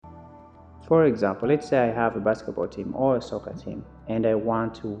For example, let's say I have a basketball team or a soccer team and I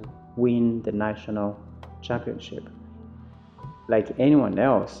want to win the national championship. Like anyone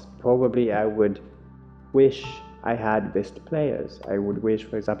else, probably I would wish I had best players. I would wish,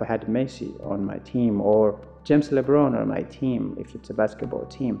 for example, I had Messi on my team or James LeBron on my team if it's a basketball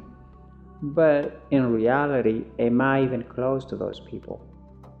team. But in reality, am I even close to those people?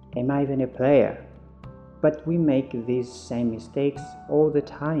 Am I even a player? But we make these same mistakes all the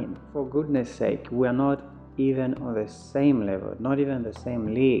time. For goodness sake, we are not even on the same level, not even the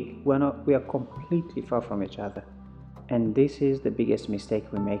same league. We are completely far from each other. And this is the biggest mistake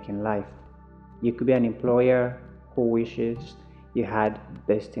we make in life. You could be an employer who wishes you had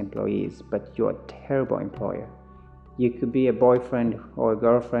best employees, but you're a terrible employer. You could be a boyfriend or a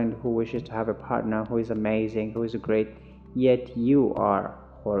girlfriend who wishes to have a partner who is amazing, who is great, yet you are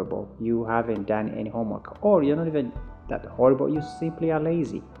horrible. You haven't done any homework, or you're not even that horrible, you simply are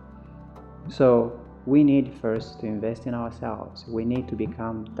lazy. So we need first to invest in ourselves. We need to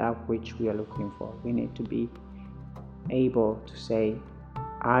become that which we are looking for. We need to be able to say,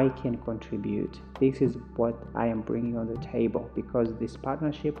 I can contribute. This is what I am bringing on the table, because this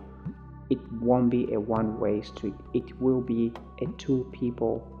partnership, it won't be a one-way street. It will be a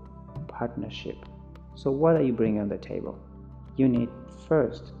two-people partnership. So what are you bringing on the table? You need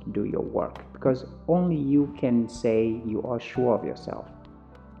first to do your work, because only you can say you are sure of yourself.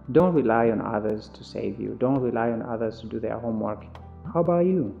 Don't rely on others to save you. Don't rely on others to do their homework. How about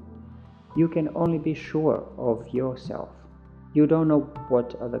you? You can only be sure of yourself. You don't know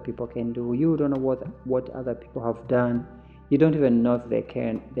what other people can do. You don't know what other people have done. You don't even know if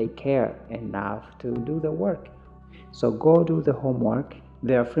they care enough to do the work. So go do the homework.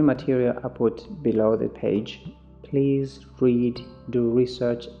 There are free material I put below the page. Please read, do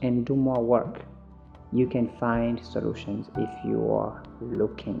research, and do more work. You can find solutions if you are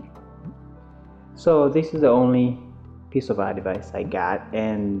looking. So this is the only piece of advice I got,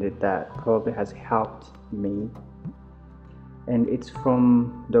 and that probably has helped me. And it's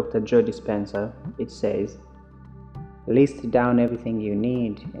from Dr. Joe Dispenza. It says, list down everything you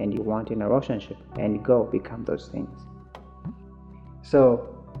need and you want in a relationship and go become those things.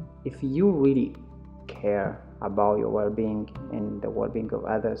 So if you really care about your well-being and the well-being of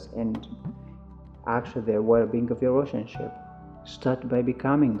others, and actually the well-being of your relationship, start by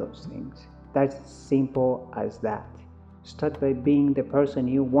becoming those things. That's simple as that. Start by being the person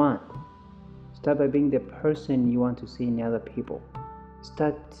you want. Start by being the person you want to see in other people.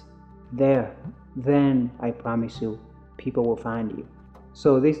 Start there. Then I promise you, people will find you.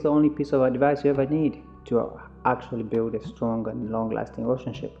 So this is the only piece of advice you ever need to actually build a strong and long-lasting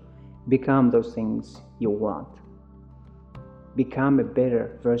relationship. Become those things you want. Become a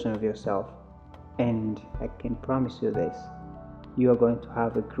better version of yourself. And I can promise you this, you are going to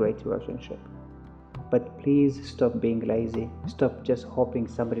have a great relationship. But please stop being lazy. Stop just hoping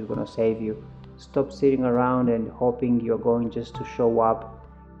somebody's going to save you. Stop sitting around and hoping you're going just to show up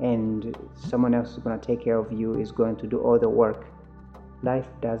and someone else is going to take care of you, is going to do all the work. Life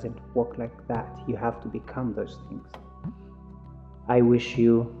doesn't work like that. You have to become those things. I wish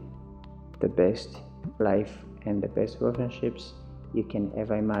you the best life and the best relationships you can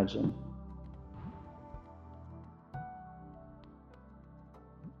ever imagine.